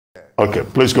Okay,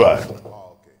 please go ahead.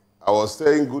 Okay. I was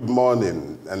saying good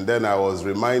morning, and then I was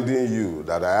reminding you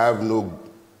that I have no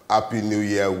Happy New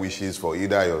Year wishes for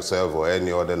either yourself or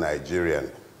any other Nigerian.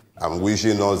 I'm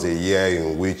wishing us a year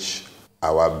in which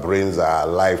our brains are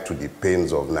alive to the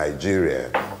pains of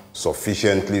Nigeria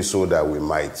sufficiently so that we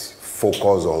might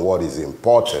focus on what is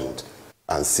important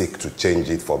and seek to change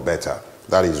it for better.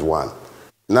 That is one.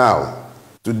 Now,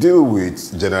 to deal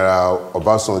with General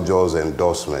Obasanjo's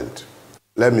endorsement,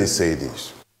 let me say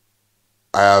this.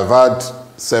 I have had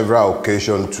several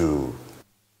occasions to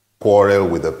quarrel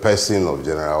with the person of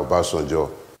General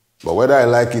Obasanjo, but whether I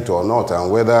like it or not,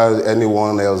 and whether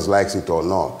anyone else likes it or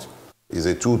not, he's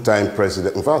a two-time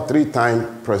president, in fact,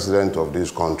 three-time president of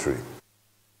this country.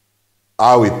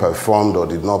 How he performed or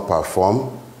did not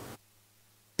perform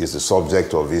is the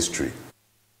subject of history.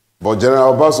 But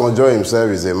General Obasanjo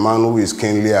himself is a man who is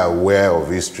keenly aware of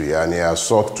history, and he has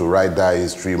sought to write that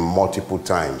history multiple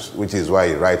times, which is why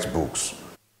he writes books.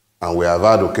 And we have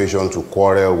had occasion to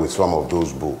quarrel with some of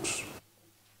those books.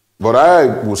 But I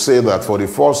will say that for the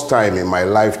first time in my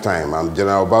lifetime, and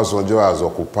General Obasanjo has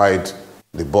occupied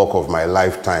the bulk of my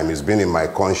lifetime. It's been in my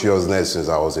consciousness since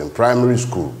I was in primary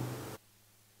school.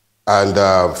 And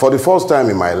for the first time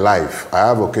in my life, I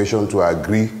have occasion to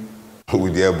agree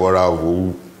with the Ebora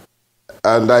Wu.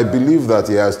 And I believe that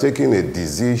he has taken a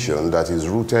decision that is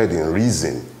rooted in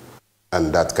reason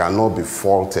and that cannot be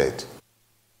faulted.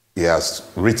 He has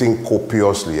written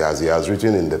copiously as he has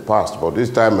written in the past, but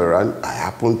this time around, I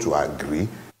happen to agree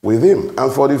with him.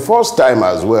 And for the first time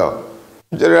as well,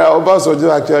 General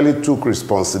Obasanjo actually took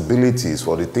responsibilities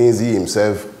for the things he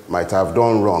himself might have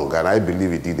done wrong, and I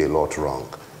believe he did a lot wrong.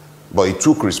 But he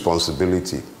took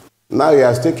responsibility. Now he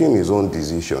has taken his own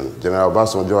decision. General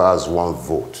Obasanjo has one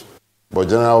vote. But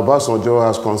General Obasanjo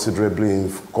has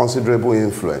considerable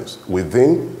influence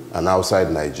within and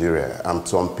outside Nigeria, and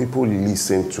some people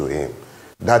listen to him.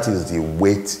 That is the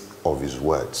weight of his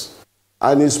words.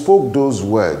 And he spoke those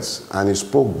words, and he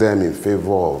spoke them in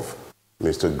favor of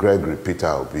Mr. Gregory Peter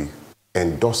Obi,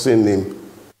 endorsing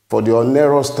him for the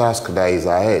onerous task that is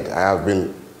ahead. I have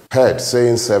been heard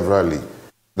saying severally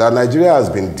that Nigeria has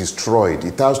been destroyed.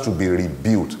 It has to be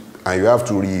rebuilt, and you have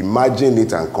to reimagine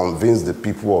it and convince the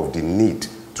people of the need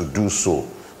to do so.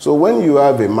 So when you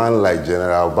have a man like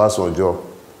General Obasanjo,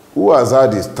 who has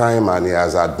had his time and he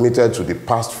has admitted to the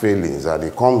past failings, and he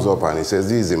comes up and he says,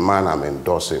 this is a man I'm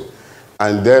endorsing.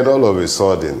 And then all of a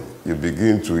sudden, you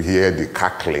begin to hear the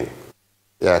cackling.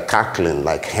 They are cackling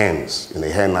like hens in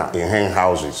hen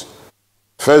houses.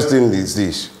 First thing is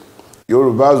this.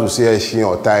 Yorubas will say,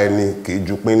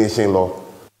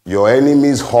 your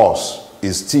enemy's horse,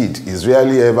 his steed, is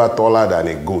rarely ever taller than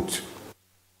a goat.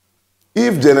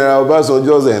 If General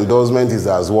Obasanjo's endorsement is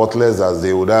as worthless as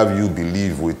they would have you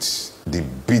believe with the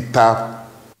bitter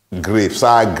grapes,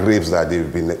 sour grapes that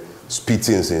they've been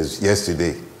spitting since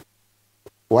yesterday,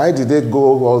 why did they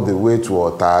go all the way to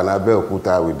Ota and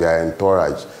Abeokuta with their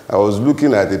entourage? I was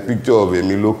looking at a picture of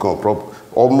Emilio Kan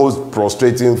almost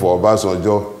prostrating for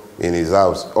Obasanjo in his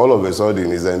house. All of a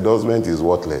sudden, his endorsement is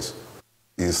worthless.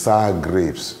 It's sour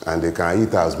grapes, and they can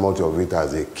eat as much of it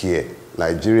as they care.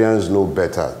 Nigerians know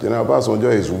better. General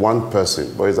Obasanjo is one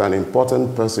person, but he's an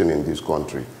important person in this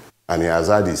country, and he has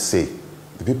had his say.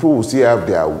 The people will still have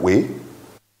their way.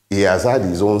 He has had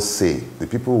his own say. The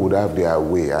people would have their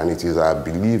way, and it is our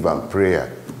belief and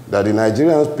prayer that the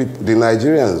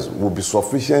Nigerians will be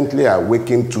sufficiently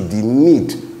awakened to the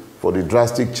need for the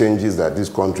drastic changes that this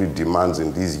country demands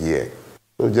in this year.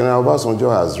 So General Obasanjo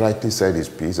has rightly said his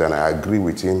piece, and I agree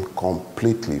with him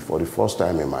completely for the first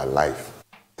time in my life.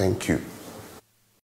 Thank you.